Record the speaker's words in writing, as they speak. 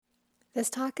This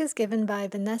talk is given by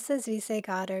Vanessa Zvice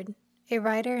Goddard, a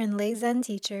writer and lay Zen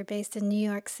teacher based in New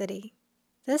York City.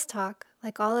 This talk,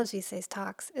 like all of Zvice's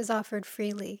talks, is offered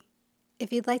freely.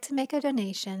 If you'd like to make a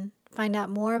donation, find out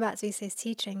more about Zvice's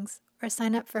teachings, or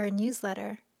sign up for her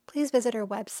newsletter, please visit her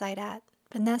website at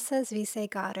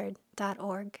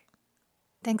vanessazvicegoddard.org.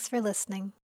 Thanks for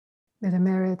listening. May the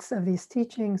merits of these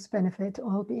teachings benefit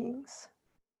all beings.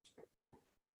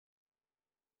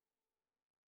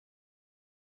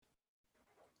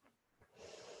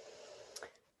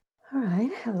 All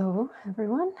right, hello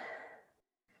everyone.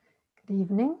 Good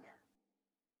evening.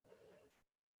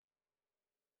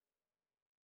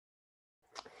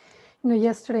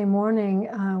 Yesterday morning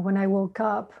when I woke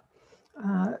up,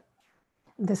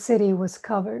 the city was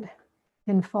covered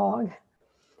in fog,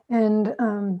 and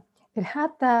it had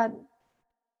that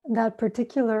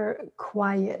particular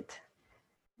quiet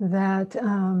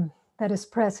that is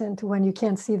present when you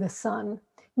can't see the sun.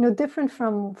 Different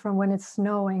from when it's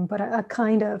snowing, but a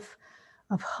kind of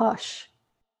hush.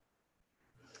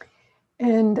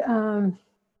 And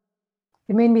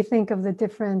it made me think of the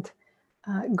different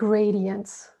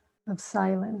gradients of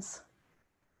silence.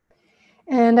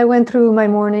 And I went through my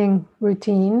morning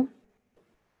routine,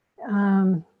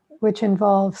 which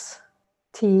involves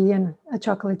tea and a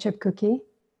chocolate chip cookie,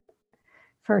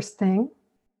 first thing.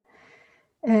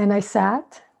 And I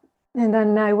sat, and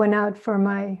then I went out for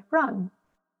my run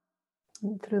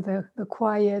through the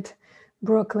quiet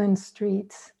Brooklyn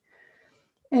streets.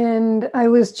 And I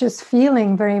was just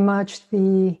feeling very much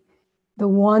the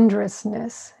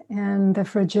wondrousness and the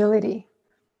fragility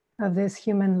of this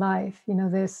human life,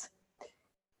 this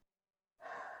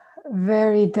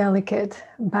very delicate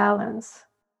balance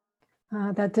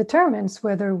that determines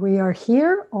whether we are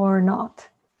here or not,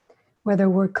 whether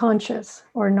we're conscious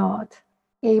or not,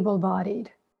 able-bodied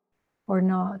or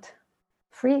not,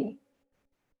 free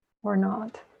or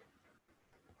not.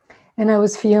 And I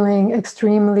was feeling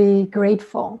extremely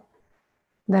grateful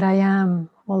that I am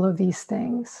all of these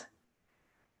things.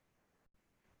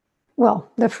 Well,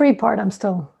 the free part I'm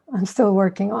still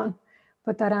working on,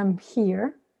 but that I'm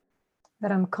here,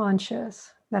 that I'm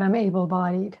conscious, that I'm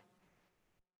able-bodied,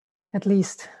 at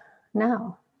least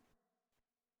now.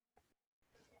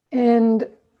 And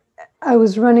I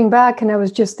was running back and I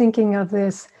was just thinking of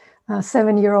this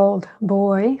 7-year-old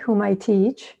boy whom I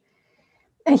teach.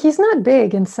 And he's not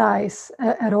big in size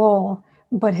at all,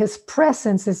 but his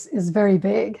presence is very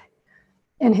big.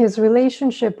 And his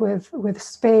relationship with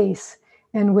space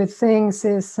and with things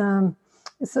is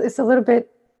it's a little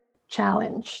bit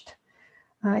challenged.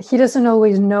 He doesn't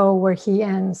always know where he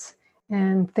ends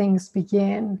and things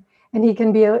begin, and he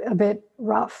can be a bit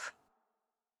rough.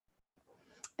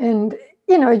 And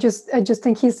I just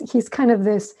think he's kind of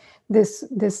this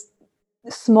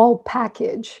small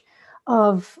package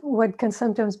of what can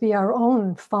sometimes be our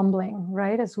own fumbling,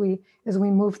 right? As we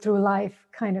move through life,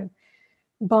 kind of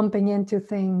bumping into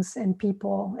things and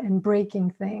people and breaking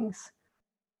things.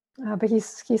 But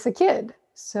he's a kid,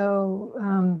 so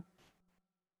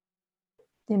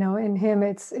in him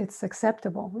it's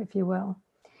acceptable, if you will.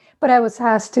 But I was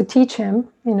asked to teach him,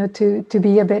 to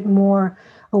be a bit more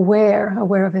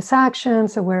aware of his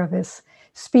actions, aware of his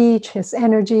speech, his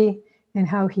energy, and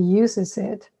how he uses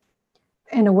it,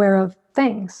 and aware of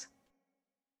things.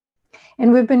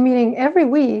 And we've been meeting every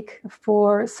week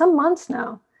for some months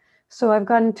now. So I've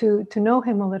gotten to know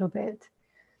him a little bit.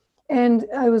 And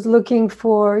I was looking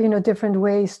for, different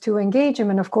ways to engage him.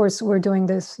 And of course, we're doing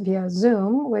this via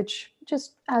Zoom, which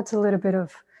just adds a little bit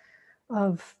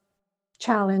of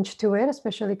challenge to it,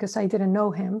 especially because I didn't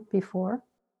know him before.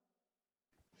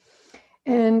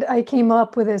 And I came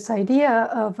up with this idea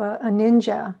of a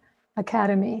ninja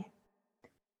academy,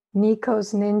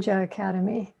 Nico's Ninja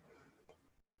Academy.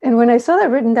 And when I saw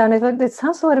that written down, I thought, it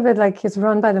sounds a little bit like it's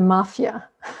run by the mafia.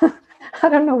 I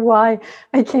don't know why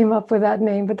I came up with that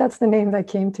name, but that's the name that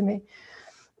came to me.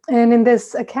 And in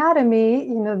this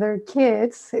academy, there are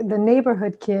kids, the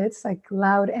neighborhood kids, like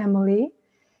Loud Emily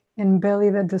and Billy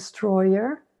the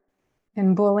Destroyer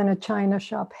and Bull in a China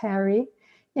Shop Harry.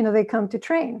 They come to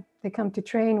train. They come to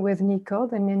train with Nico,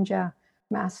 the ninja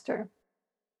master.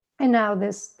 And now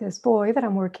this boy that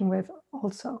I'm working with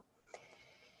also.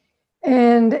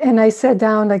 And I set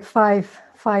down like five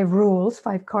rules,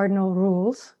 5 cardinal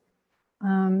rules,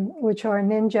 which are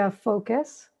ninja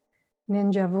focus,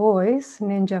 ninja voice,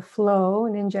 ninja flow,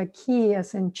 ninja ki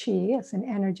as in chi, as in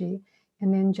energy,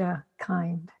 and ninja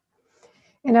kind.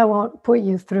 And I won't put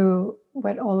you through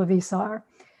what all of these are.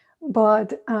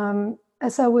 But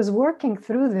as I was working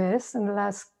through this in the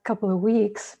last couple of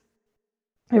weeks,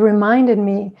 it reminded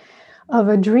me of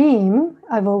a dream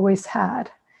I've always had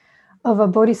of a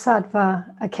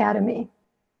Bodhisattva academy,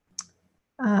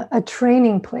 a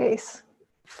training place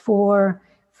for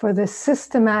the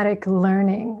systematic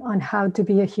learning on how to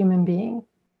be a human being.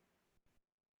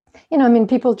 You know, I mean,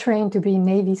 people train to be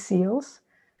Navy SEALs,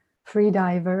 free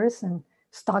divers, and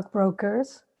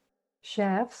stockbrokers,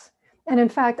 chefs. And in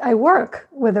fact, I work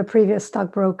with a previous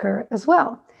stockbroker as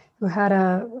well, who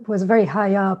was very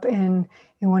high up in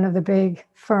one of the big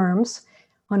firms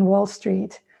on Wall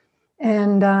Street.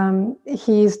 And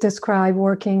he's described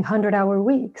working 100-hour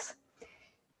weeks.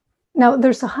 Now,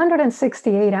 there's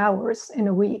 168 hours in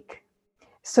a week.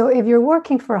 So if you're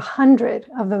working for 100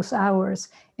 of those hours,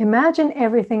 imagine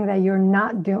everything that you're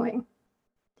not doing.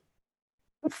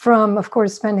 From, of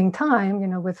course, spending time, you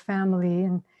know, with family,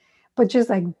 but just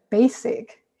like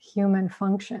basic human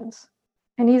functions.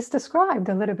 And he's described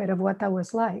a little bit of what that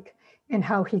was like and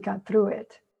how he got through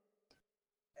it.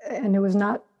 And it was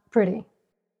not pretty.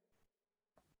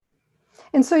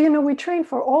 And so, you know, we train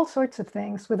for all sorts of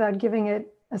things without giving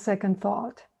it a second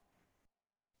thought.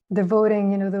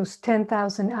 Devoting, you know, those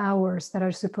 10,000 hours that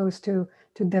are supposed to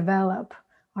develop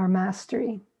our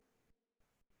mastery.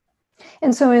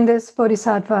 And so in this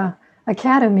Bodhisattva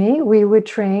Academy, we would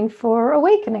train for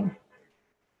awakening,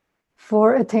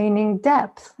 for attaining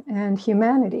depth and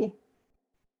humanity,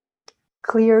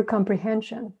 clear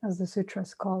comprehension, as the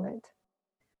sutras call it.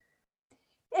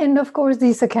 And of course,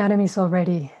 these academies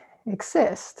already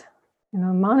exist. You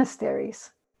know,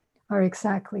 monasteries are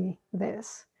exactly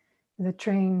this. They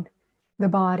train the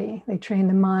body, they train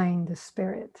the mind, the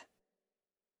spirit.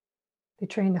 They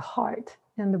train the heart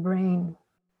and the brain.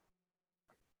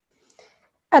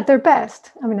 At their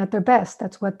best,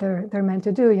 that's what they're meant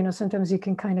to do. You know, sometimes you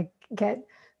can kind of get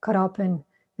caught up in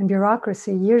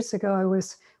bureaucracy. Years ago,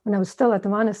 when I was still at the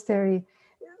monastery,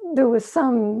 there was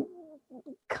some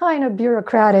kind of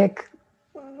bureaucratic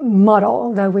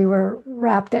muddle that we were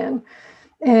wrapped in.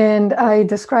 And I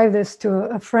described this to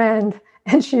a friend,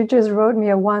 and she just wrote me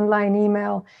a one-line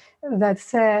email that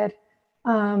said,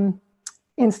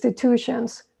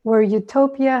 institutions where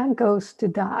utopia goes to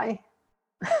die.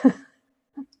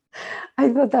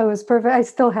 I thought that was perfect. I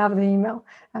still have the email,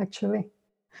 actually.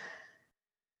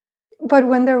 But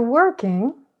when they're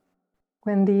working,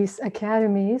 when these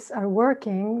academies are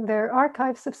working, they're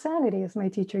archives of sanity, as my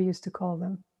teacher used to call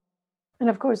them. And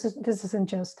of course, this isn't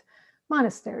just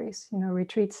monasteries, you know,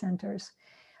 retreat centers.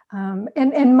 And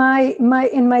in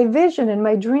my vision, in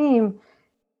my dream,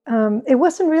 it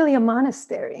wasn't really a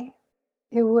monastery.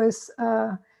 It was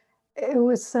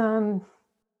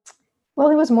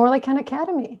more like an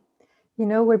academy, you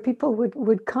know, where people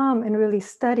would come and really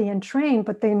study and train,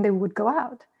 but then they would go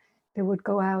out. They would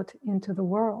go out into the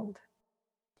world.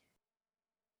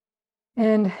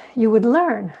 And you would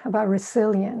learn about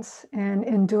resilience and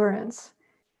endurance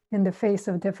in the face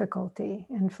of difficulty,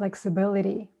 and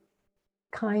flexibility,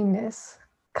 kindness.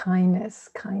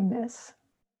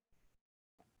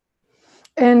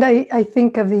 And I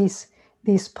think of these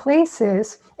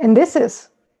places, and this is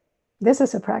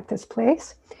a practice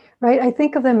place, right? I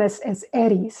think of them as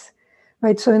eddies,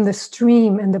 right? So in the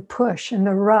stream and the push and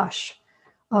the rush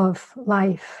of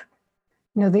life,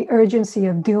 you know, the urgency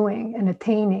of doing and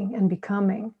attaining and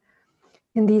becoming.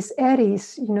 In these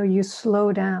eddies, you know, you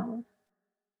slow down.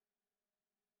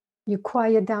 You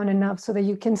quiet down enough so that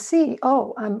you can see,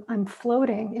 oh, I'm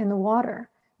floating in the water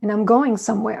and I'm going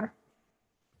somewhere.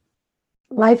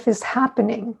 Life is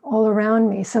happening all around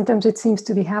me. Sometimes it seems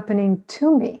to be happening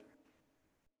to me.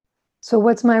 So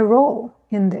what's my role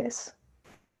in this?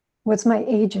 What's my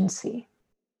agency?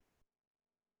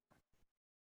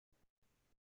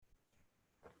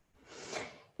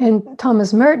 And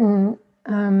Thomas Merton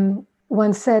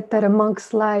once said that a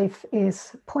monk's life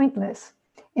is pointless,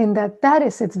 in that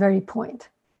is its very point,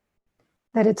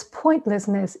 that its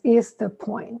pointlessness is the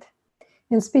point.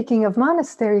 And speaking of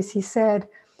monasteries, he said,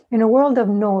 in a world of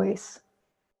noise,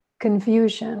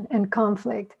 confusion, and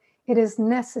conflict, it is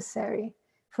necessary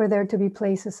for there to be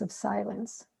places of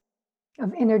silence,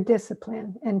 of inner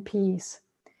discipline and peace.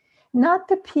 Not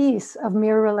the peace of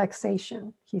mere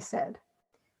relaxation, he said,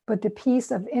 but the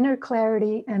peace of inner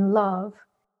clarity and love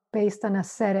based on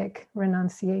ascetic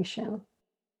renunciation.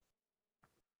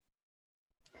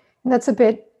 And that's a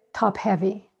bit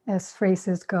top-heavy as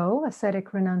phrases go,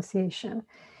 ascetic renunciation.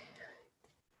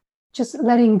 Just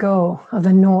letting go of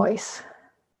the noise,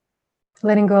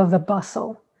 letting go of the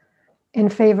bustle in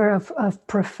favor of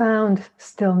profound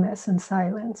stillness and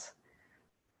silence.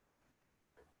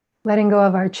 Letting go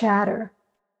of our chatter,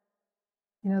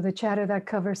 you know, the chatter that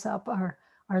covers up our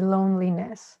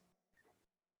loneliness.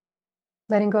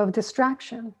 Letting go of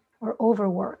distraction or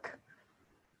overwork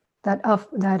that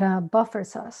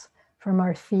buffers us from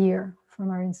our fear, from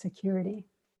our insecurity.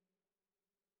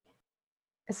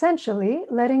 Essentially,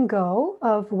 letting go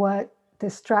of what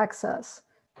distracts us,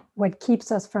 what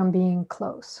keeps us from being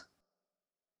close,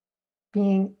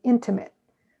 being intimate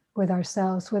with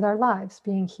ourselves, with our lives,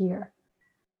 being here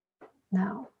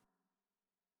now.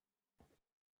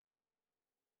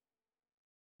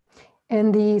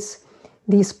 And these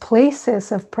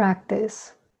places of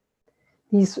practice,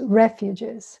 these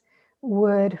refuges,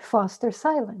 would foster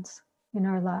silence in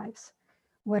our lives.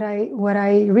 What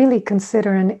I really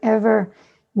consider an ever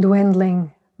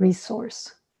dwindling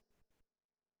resource.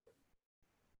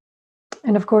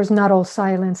 And of course, not all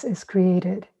silence is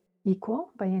created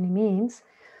equal by any means.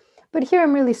 But here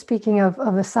I'm really speaking of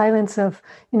a silence of,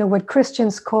 what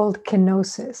Christians called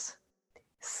kenosis,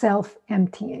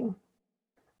 self-emptying.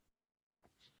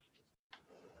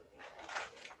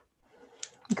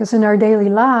 Because in our daily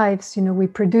lives, we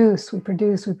produce.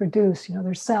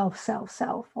 There's self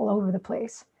all over the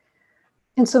place.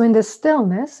 And so in the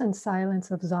stillness and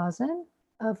silence of zazen,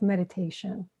 of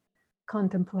meditation,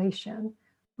 contemplation,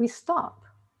 we stop,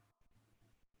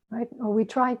 right? Or we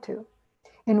try to.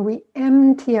 And we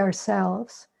empty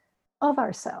ourselves of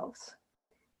ourselves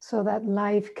so that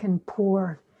life can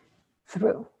pour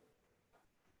through.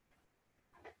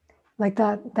 Like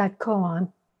that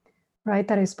koan, right,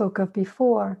 that I spoke of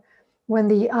before. When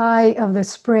the eye of the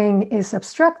spring is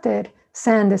obstructed,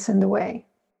 sand is in the way.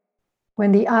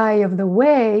 When the eye of the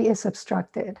way is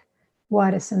obstructed,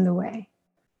 what is in the way?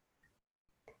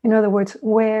 In other words,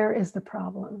 where is the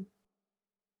problem?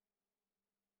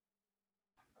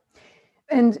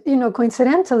 And,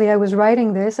 coincidentally, I was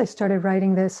writing this. I started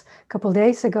writing this a couple of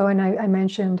days ago, and I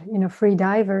mentioned, free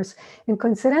divers. And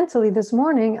coincidentally, this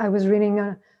morning, I was reading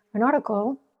an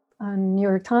article on New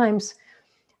York Times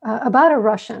about a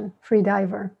Russian free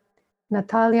diver,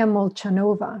 Natalia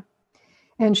Molchanova.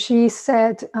 And she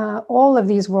set all of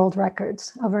these world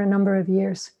records over a number of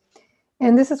years.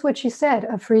 And this is what she said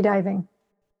of free diving.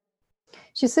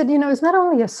 She said, it's not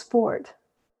only a sport,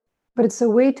 but it's a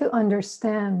way to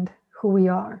understand who we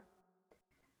are.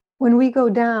 When we go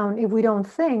down, if we don't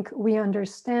think, we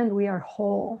understand we are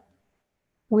whole.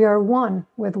 We are one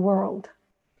with world.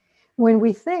 When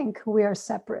we think, we are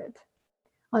separate.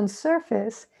 On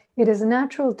surface, it is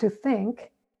natural to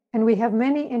think, and we have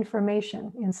many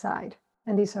information inside.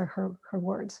 And these are her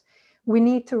words. We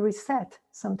need to reset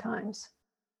sometimes.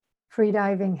 Free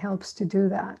diving helps to do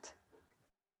that.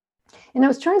 And I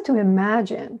was trying to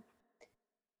imagine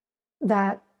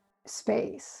that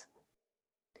space,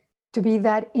 to be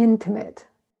that intimate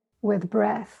with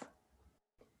breath,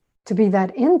 to be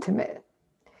that intimate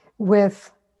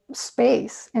with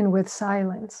space and with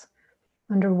silence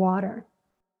underwater.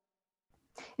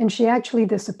 And she actually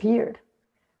disappeared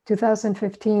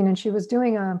 2015, and she was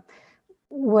doing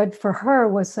what for her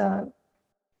was a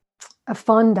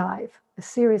fun dive, a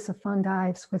series of fun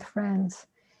dives with friends.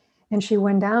 And she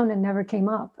went down and never came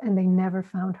up, and they never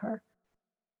found her.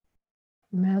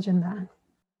 Imagine that.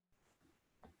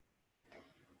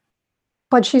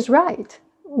 But she's right.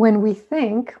 When we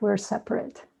think, we're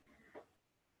separate.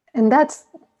 And that's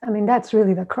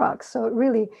really the crux. So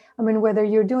really, whether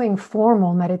you're doing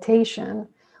formal meditation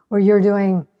or you're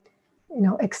doing,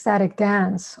 ecstatic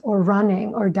dance or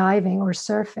running or diving or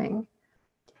surfing,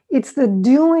 it's the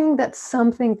doing that's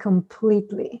something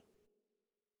completely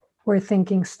where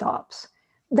thinking stops.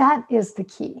 That is the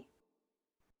key.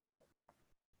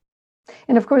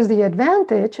 And of course, the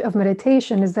advantage of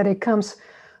meditation is that it comes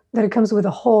with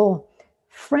a whole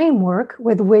framework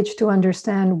with which to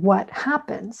understand what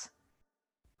happens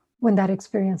when that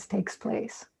experience takes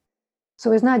place.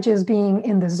 So it's not just being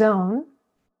in the zone,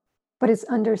 but it's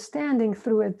understanding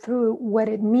through what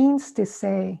it means to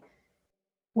say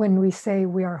when we say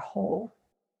we are whole.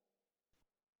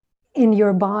 In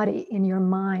your body, in your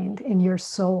mind, in your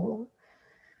soul.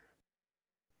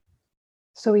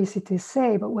 So easy to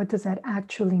say, but what does that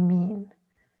actually mean?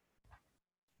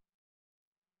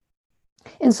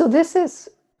 And so this is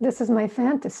my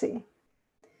fantasy.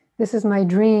 This is my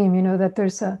dream, that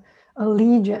there's a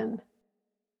legion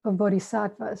of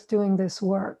bodhisattvas doing this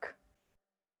work.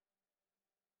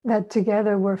 That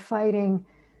together we're fighting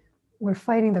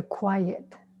the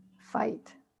quiet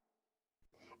fight.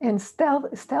 And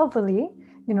stealthily,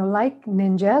 like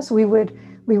ninjas, we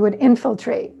would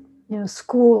infiltrate,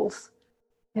 schools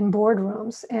and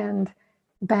boardrooms and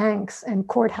banks and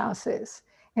courthouses.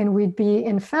 And we'd be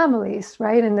in families,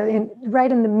 right in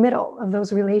the middle of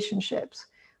those relationships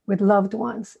with loved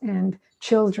ones and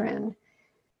children,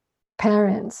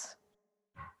 parents.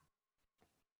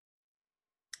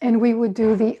 And we would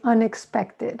do the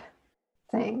unexpected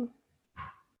thing.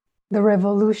 the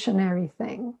revolutionary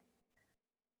thing.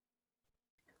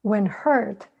 When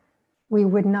hurt, we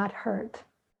would not hurt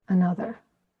another.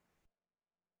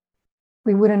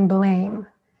 We wouldn't blame.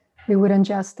 We wouldn't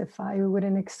justify. We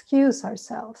wouldn't excuse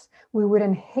ourselves. We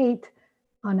wouldn't hate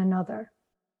on another.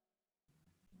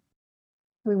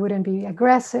 We wouldn't be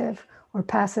aggressive or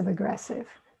passive aggressive.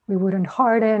 We wouldn't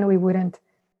harden. We wouldn't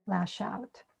lash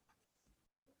out.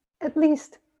 At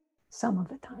least some of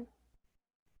the time.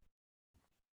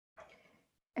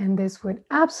 And this would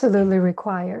absolutely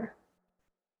require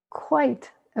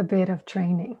quite a bit of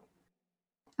training.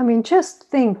 I mean, just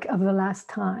think of the last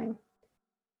time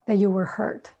that you were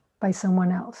hurt by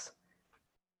someone else.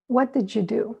 What did you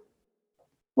do?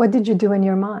 What did you do in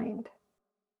your mind?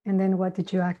 And then what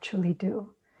did you actually do?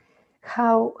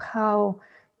 How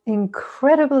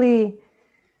incredibly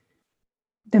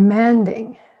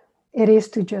demanding it is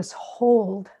to just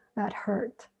hold that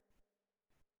hurt.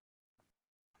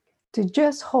 To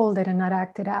just hold it and not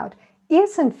act it out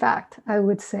is, in fact, I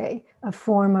would say, a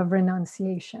form of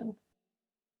renunciation.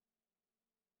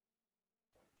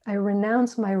 I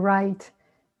renounce my right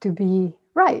to be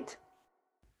right,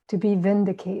 to be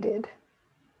vindicated.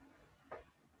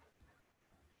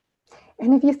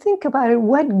 And if you think about it,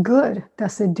 what good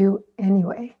does it do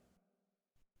anyway?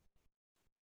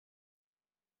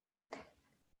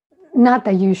 Not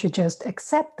that you should just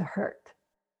accept the hurt,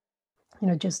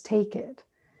 just take it.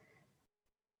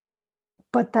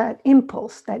 But that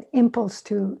impulse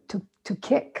to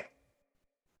kick,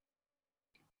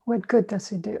 what good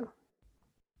does it do?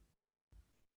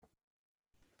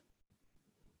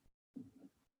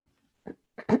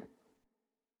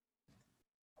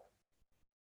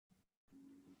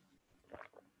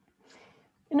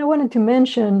 And I wanted to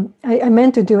mention, I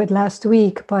meant to do it last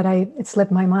week, but it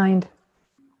slipped my mind.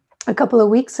 A couple of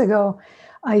weeks ago,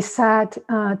 I sat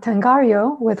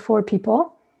Tangaryo with 4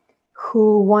 people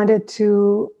who wanted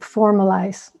to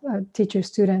formalize a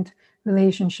teacher-student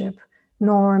relationship.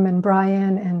 Norm and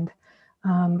Brian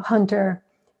and Hunter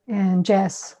and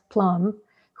Jess Plum,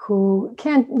 who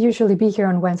can't usually be here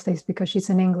on Wednesdays because she's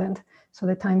in England. So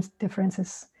the time difference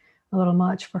is a little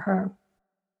much for her.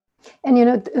 And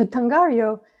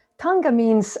Tangaryo, Tanga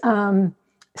means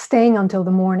staying until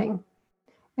the morning.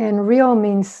 And Ryo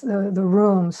means the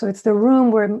room. So it's the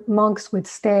room where monks would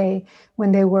stay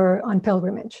when they were on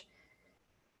pilgrimage.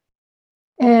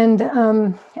 And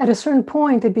at a certain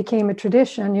point, it became a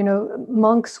tradition.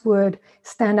 Monks would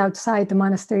stand outside the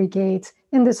monastery gates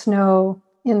in the snow,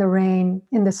 in the rain,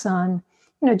 in the sun,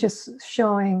 just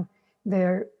showing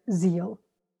their zeal.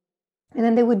 And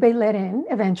then they would be let in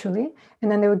eventually, and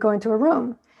then they would go into a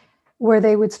room where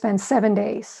they would spend 7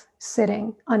 days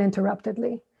sitting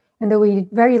uninterruptedly. And they would eat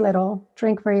very little,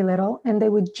 drink very little, and they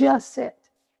would just sit.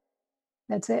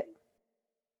 That's it.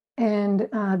 And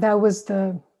that was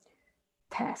the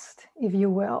test, if you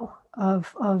will,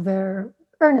 of their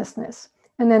earnestness.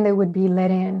 And then they would be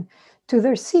let in to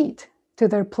their seat, to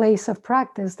their place of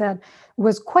practice that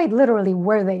was quite literally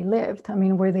where they lived. I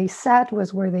mean, where they sat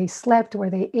was where they slept, where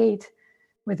they ate,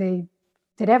 where they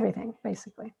did everything,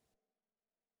 basically.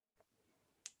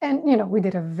 And, we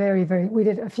did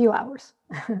a few hours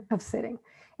of sitting,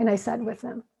 and I sat with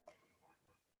them.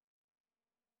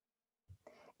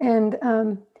 And,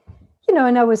 and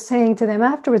I was saying to them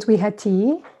afterwards, we had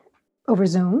tea over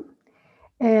Zoom.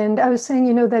 And I was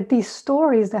saying, that these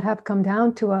stories that have come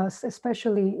down to us,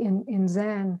 especially in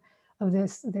Zen, of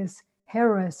this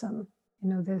heroism,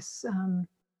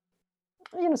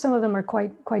 some of them are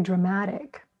quite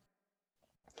dramatic.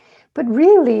 But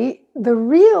really, the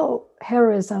real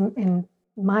heroism, in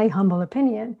my humble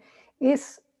opinion,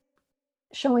 is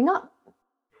showing up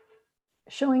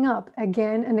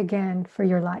again and again for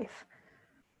your life,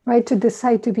 right? To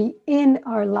decide to be in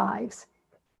our lives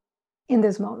in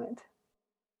this moment.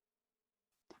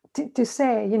 To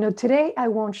say, today I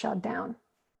won't shut down.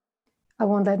 I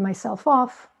won't let myself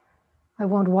off. I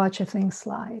won't watch a thing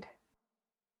slide.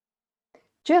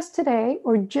 Just today,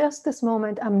 or just this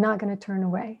moment, I'm not going to turn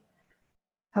away.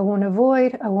 I won't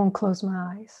avoid, I won't close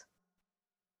my eyes.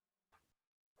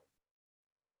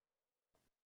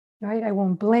 Right? I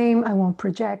won't blame, I won't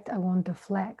project, I won't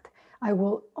deflect. I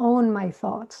will own my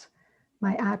thoughts,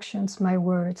 my actions, my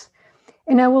words.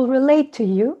 And I will relate to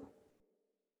you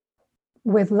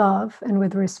with love and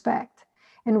with respect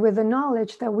and with the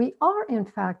knowledge that we are in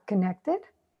fact connected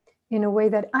in a way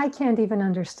that I can't even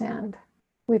understand.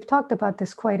 We've talked about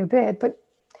this quite a bit, but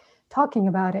talking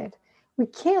about it, we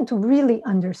can't really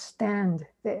understand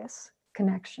this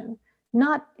connection,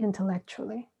 not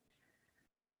intellectually,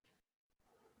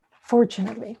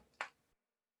 fortunately.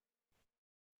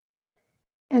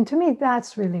 And to me,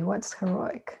 that's really what's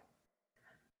heroic.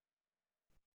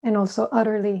 and also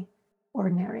utterly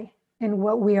ordinary, and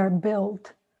what we are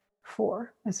built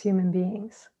for as human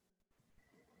beings.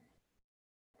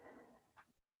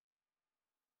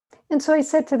 And so I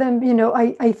said to them,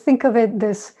 I think of it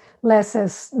this less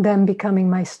as them becoming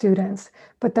my students,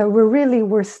 but that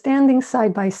we're standing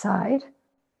side by side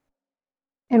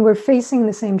and we're facing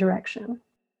the same direction.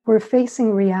 We're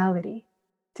facing reality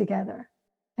together.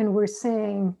 And we're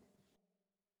saying,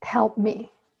 help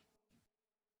me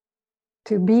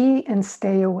to be and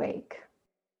stay awake.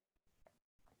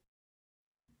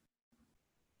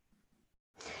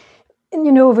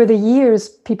 And, over the years,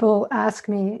 people ask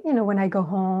me, when I go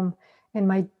home and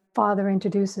my father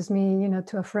introduces me,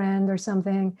 to a friend or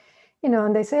something,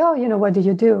 and they say, oh, what do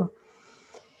you do?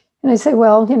 And I say,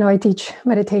 well, I teach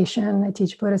meditation, I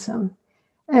teach Buddhism.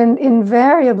 And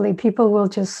invariably, people will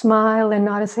just smile and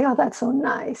nod and say, oh, that's so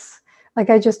nice. Like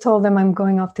I just told them I'm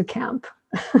going off to camp.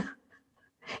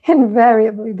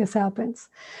 Invariably, this happens.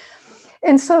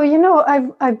 And so,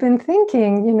 I've been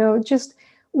thinking, just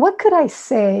what could I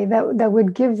say that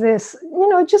would give this,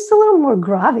 just a little more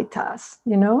gravitas,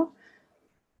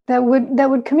 that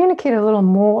would communicate a little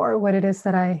more what it is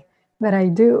that I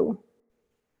do.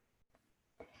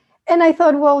 And I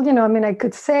thought, well, I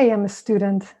could say I'm a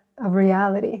student of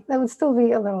reality. That would still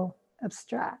be a little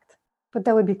abstract, but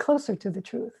that would be closer to the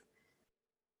truth.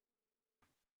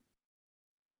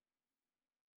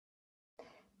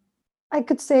 I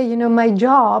could say, my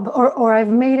job, or I've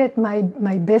made it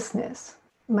my business,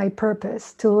 my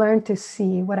purpose, to learn to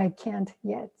see what I can't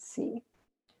yet see.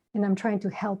 And I'm trying to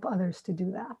help others to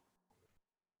do that.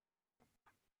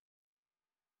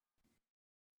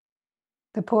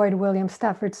 The poet William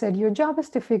Stafford said, your job is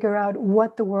to figure out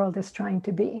what the world is trying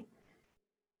to be,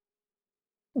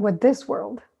 what this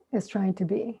world is trying to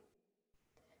be,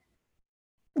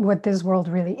 what this world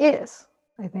really is,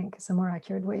 I think is a more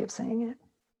accurate way of saying it.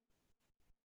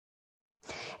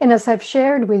 And as I've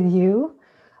shared with you,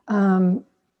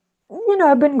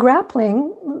 I've been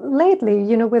grappling lately,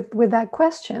 with that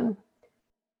question.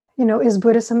 Is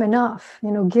Buddhism enough?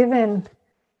 Given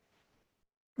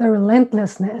the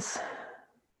relentlessness,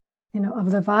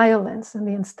 of the violence and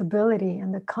the instability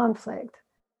and the conflict,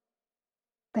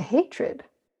 the hatred.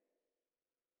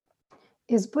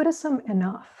 Is Buddhism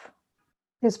enough?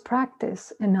 Is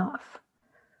practice enough?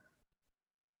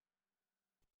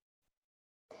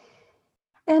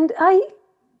 And I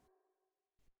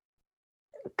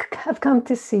have come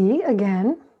to see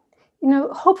again,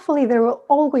 hopefully there will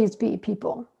always be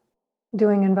people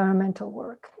doing environmental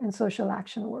work and social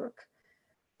action work,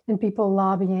 and people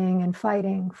lobbying and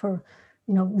fighting for,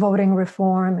 voting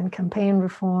reform and campaign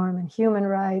reform and human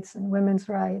rights and women's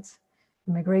rights,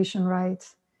 immigration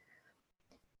rights.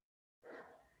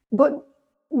 But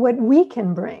what we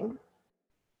can bring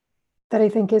that I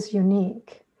think is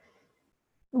unique,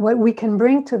 what we can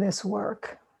bring to this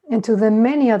work and to the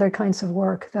many other kinds of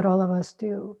work that all of us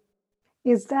do,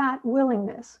 is that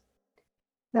willingness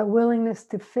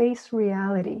to face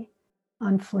reality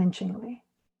unflinchingly.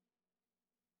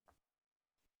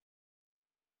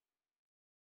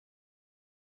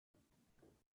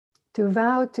 To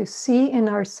vow to see in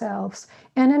ourselves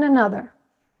and in another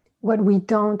what we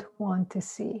don't want to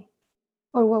see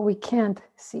or what we can't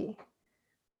see.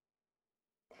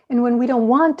 And when we don't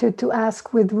want to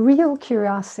ask with real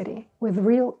curiosity, with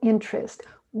real interest,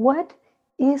 what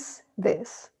is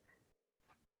this?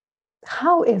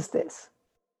 How is this?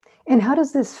 And how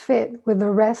does this fit with the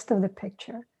rest of the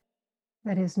picture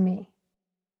that is me?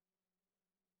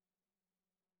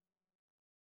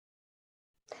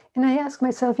 And I ask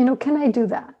myself, can I do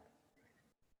that?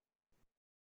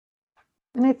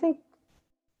 And I think,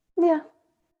 yeah,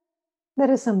 that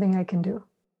is something I can do.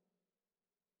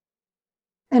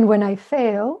 And when I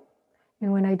fail,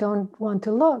 and when I don't want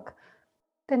to look,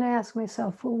 then I ask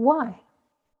myself, well, why?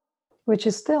 Which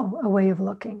is still a way of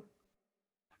looking.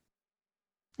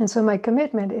 And so my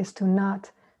commitment is to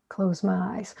not close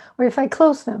my eyes, or if I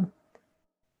close them,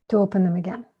 to open them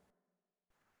again.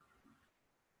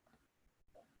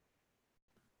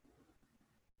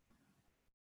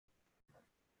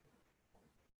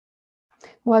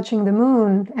 Watching the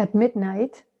moon at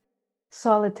midnight,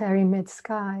 solitary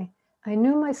mid-sky, I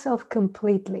knew myself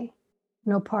completely,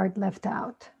 no part left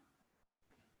out.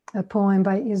 A poem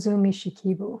by Izumi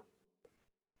Shikibu,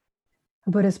 a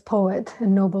Buddhist poet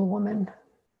and noblewoman,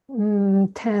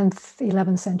 10th,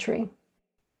 11th century.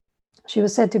 She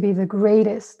was said to be the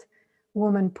greatest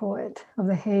woman poet of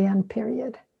the Heian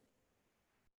period.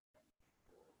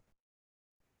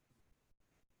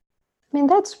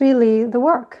 That's really the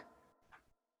work.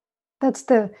 That's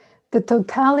the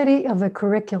totality of the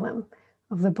curriculum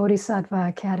of the Bodhisattva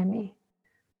Academy.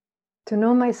 to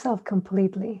know myself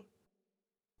completely,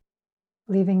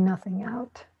 leaving nothing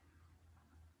out.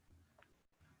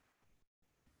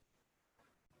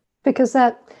 Because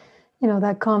that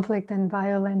conflict and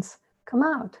violence come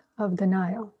out of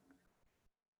denial.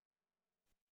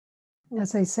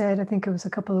 As I said, I think it was a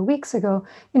couple of weeks ago,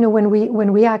 when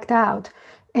we act out,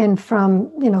 and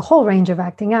from, whole range of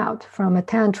acting out, from a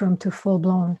tantrum to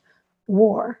full-blown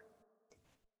war,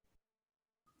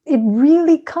 it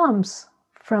really comes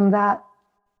from that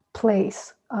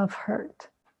place of hurt.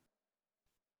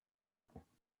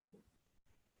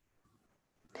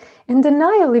 And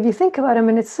denial, if you think about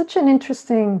it, it's such an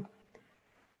interesting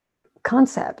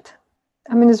concept.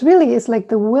 It's like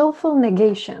the willful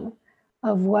negation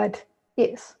of what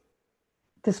is,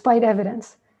 despite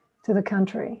evidence to the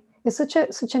contrary. It's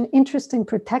such an interesting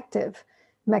protective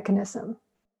mechanism.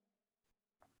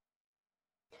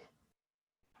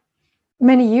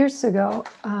 Many years ago,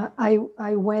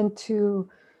 I went to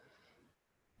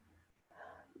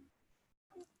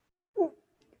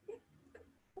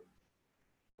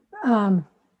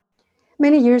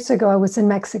many years ago, I was in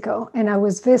Mexico, and I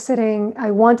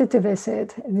wanted to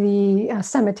visit the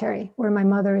cemetery where my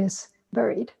mother is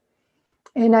buried.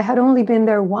 And I had only been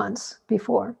there once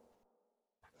before.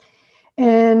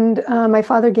 And my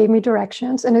father gave me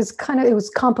directions, and it was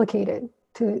complicated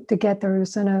to get there. It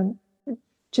was in a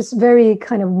just very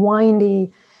kind of windy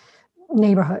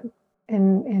neighborhood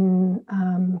in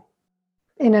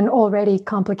an already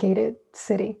complicated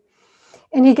city.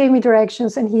 And he gave me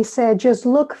directions, and he said, just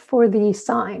look for the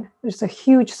sign. There's a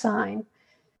huge sign,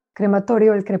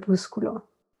 Crematorio El Crepúsculo.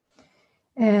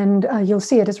 And you'll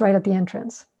see it. It's right at the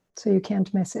entrance, so you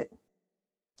can't miss it.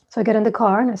 So I get in the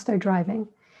car and I start driving.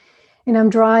 And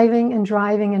I'm driving and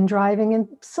driving and driving, and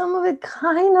some of it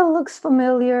kind of looks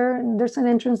familiar. And there's an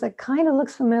entrance that kind of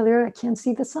looks familiar. I can't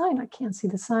see the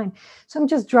sign. So I'm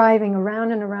just driving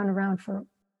around and around and around for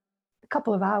a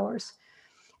couple of hours.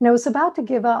 And I was about to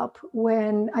give up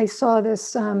when I saw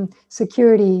this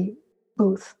security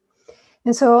booth.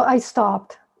 And so I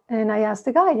stopped and I asked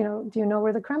the guy, do you know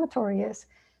where the crematory is?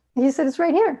 And he said, it's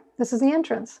right here. This is the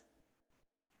entrance.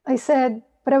 I said,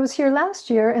 but I was here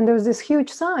last year and there was this huge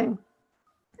sign.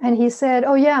 And he said,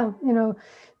 oh yeah,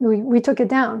 we took it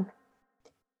down.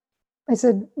 I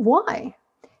said, why?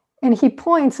 And he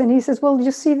points and he says, well,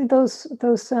 you see those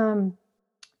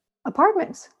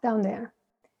apartments down there?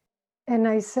 And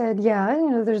I said, yeah,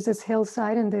 there's this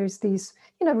hillside and there's these,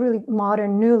 really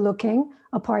modern, new looking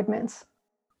apartments.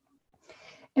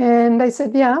 And I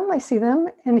said, yeah, I see them.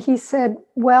 And he said,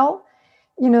 well,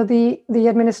 the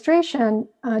administration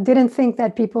didn't think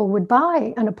that people would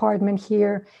buy an apartment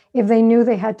here if they knew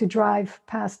they had to drive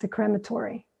past the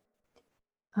crematory.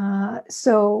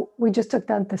 So we just took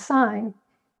down the sign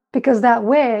because that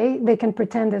way they can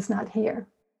pretend it's not here.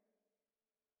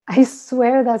 I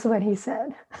swear that's what he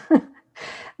said.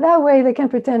 That way they can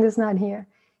pretend it's not here.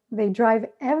 They drive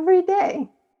every day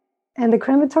and the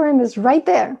crematorium is right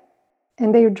there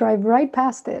and they drive right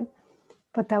past it.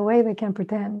 But that way they can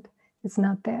pretend it's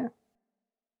not there.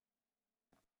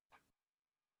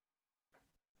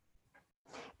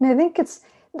 And I think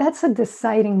that's a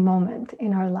deciding moment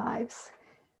in our lives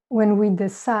when we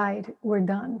decide we're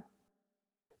done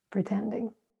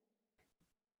pretending.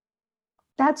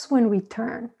 That's when we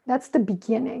turn. That's the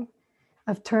beginning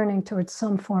of turning towards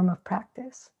some form of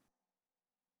practice,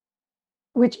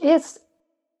 which is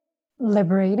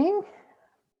liberating,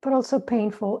 but also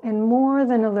painful and more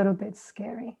than a little bit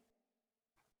scary.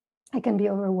 It can be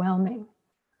overwhelming.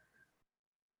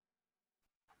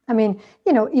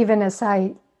 Even as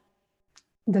I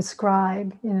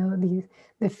describe,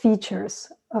 the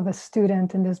features of a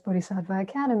student in this Bodhisattva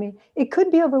Academy, it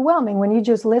could be overwhelming when you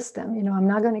just list them. I'm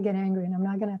not going to get angry and I'm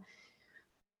not going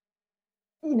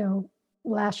to,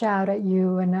 lash out at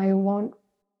you and I won't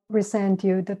resent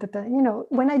you.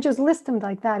 When I just list them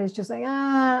like that, it's just like,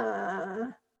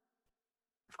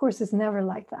 Of course, it's never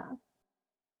like that.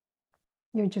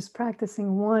 You're just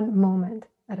practicing one moment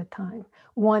at a time,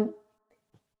 one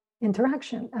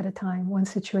interaction at a time, one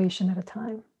situation at a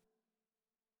time.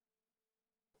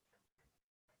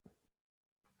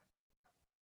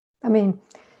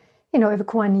 If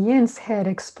Kuan Yin's head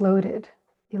exploded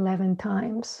 11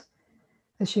 times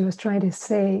as she was trying to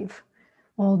save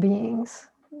all beings,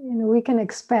 we can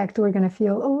expect we're going to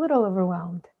feel a little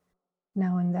overwhelmed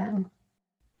now and then.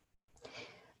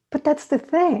 But that's the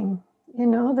thing, the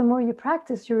more you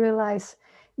practice, you realize,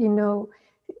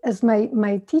 as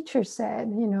my teacher said,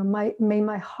 may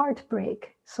my heart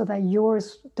break so that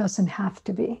yours doesn't have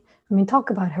to be. Talk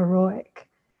about heroic.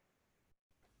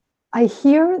 I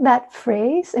hear that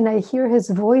phrase and I hear his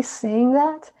voice saying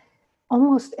that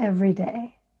almost every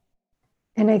day.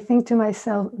 And I think to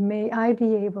myself, may I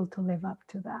be able to live up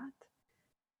to that.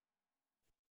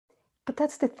 But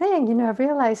that's the thing, I've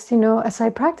realized, as I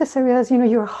practice, I realize,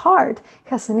 your heart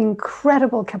has an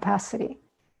incredible capacity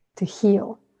to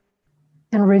heal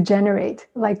and regenerate,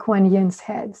 like Kuan Yin's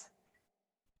heads.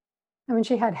 I mean,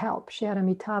 she had help. She had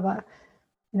Amitabha,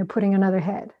 putting another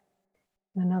head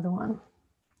and another one,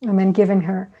 and then giving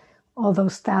her all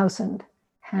those 1,000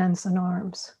 hands and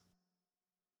arms.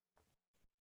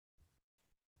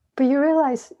 But you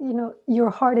realize,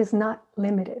 your heart is not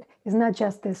limited. It's not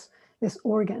just this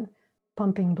organ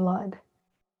pumping blood.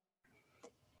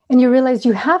 And you realize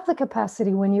you have the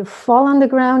capacity when you fall on the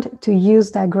ground to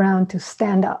use that ground to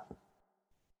stand up.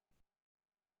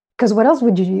 Because what else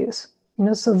would you use?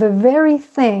 So the very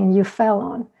thing you fell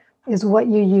on is what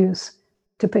you use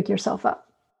to pick yourself up.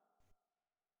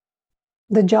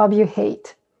 The job you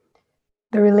hate,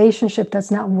 the relationship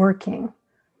that's not working,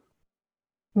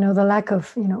 the lack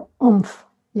of, oomph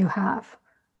you have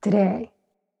today,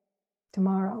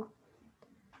 tomorrow.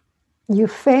 You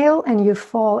fail and you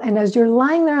fall. And as you're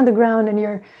lying there on the ground and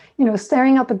you're,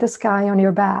 staring up at the sky on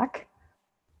your back,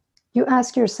 you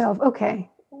ask yourself, okay,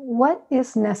 what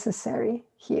is necessary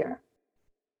here?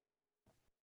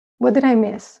 What did I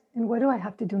miss? And what do I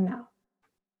have to do now?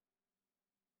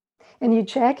 And you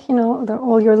check, that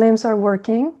all your limbs are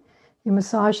working. You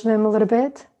massage them a little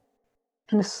bit.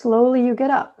 And slowly you get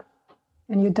up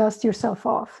and you dust yourself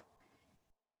off.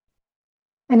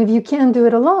 And if you can't do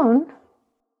it alone,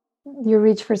 you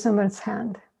reach for someone's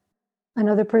hand,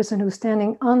 another person who's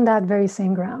standing on that very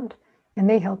same ground, and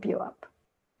they help you up.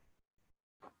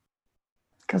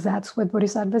 Because that's what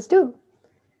bodhisattvas do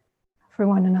for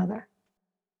one another.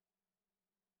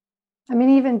 I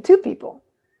mean, even two people,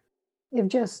 if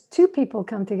just two people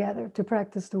come together to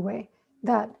practice the way,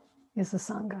 that is a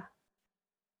sangha.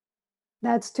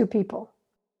 That's two people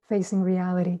facing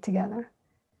reality together.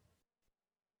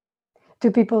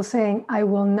 Two people saying, I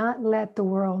will not let the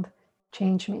world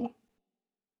change me,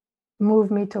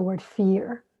 move me toward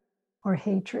fear or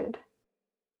hatred.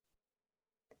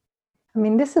 I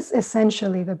mean, this is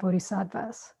essentially the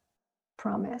Bodhisattva's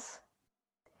promise.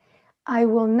 I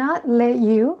will not let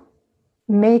you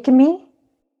make me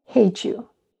hate you.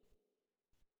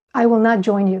 I will not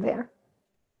join you there.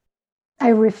 I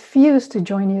refuse to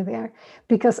join you there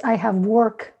because I have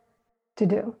work to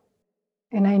do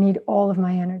and I need all of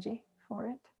my energy for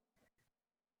it.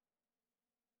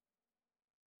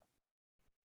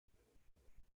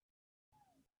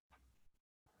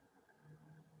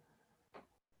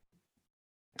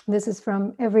 This is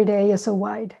from Every Day as a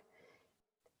Wide.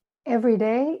 Every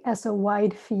Day as a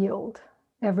Wide Field,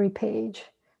 Every Page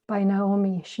by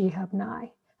Naomi Shihab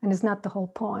Nye. And it's not the whole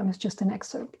poem, it's just an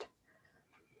excerpt.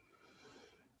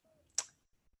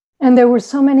 And there were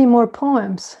so many more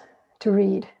poems to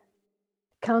read,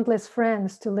 countless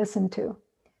friends to listen to.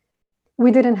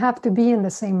 We didn't have to be in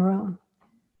the same room.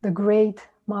 The great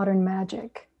modern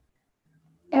magic.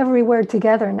 Everywhere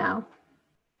together now.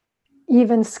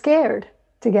 Even scared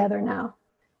together now.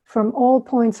 From all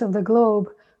points of the globe,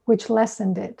 which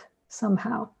lessened it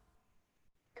somehow.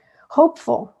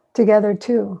 Hopeful together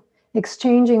too.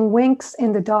 Exchanging winks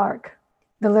in the dark.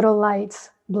 The little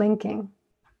lights blinking.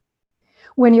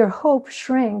 When your hope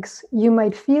shrinks, you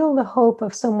might feel the hope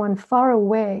of someone far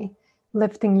away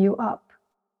lifting you up.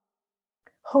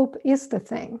 Hope is the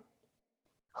thing.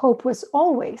 Hope was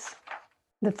always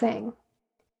the thing.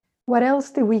 What else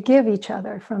do we give each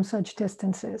other from such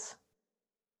distances?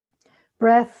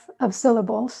 Breath of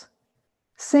syllables.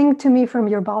 Sing to me from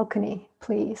your balcony,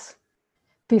 please.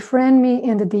 Befriend me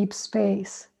in the deep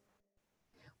space.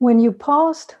 When you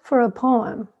paused for a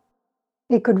poem,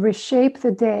 it could reshape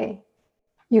the day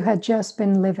you had just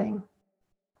been living.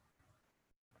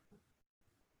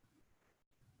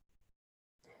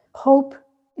 Hope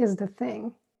is the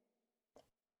thing.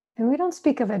 And we don't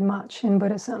speak of it much in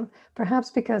Buddhism,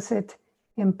 perhaps because it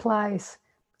implies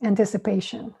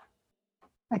anticipation,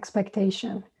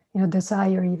 expectation,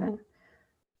 desire even,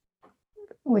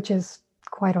 which is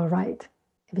quite all right,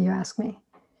 if you ask me.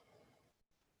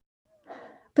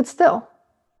 But still,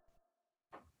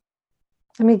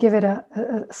 let me give it a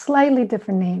slightly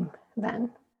different name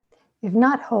then. If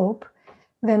not hope,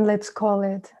 then let's call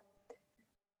it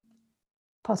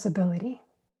possibility.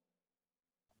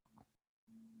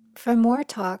 For more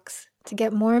talks, to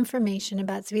get more information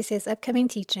about Svise's upcoming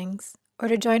teachings, or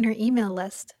to join her email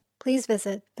list, please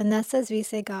visit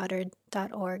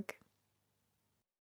vanessasvisegoddard.org.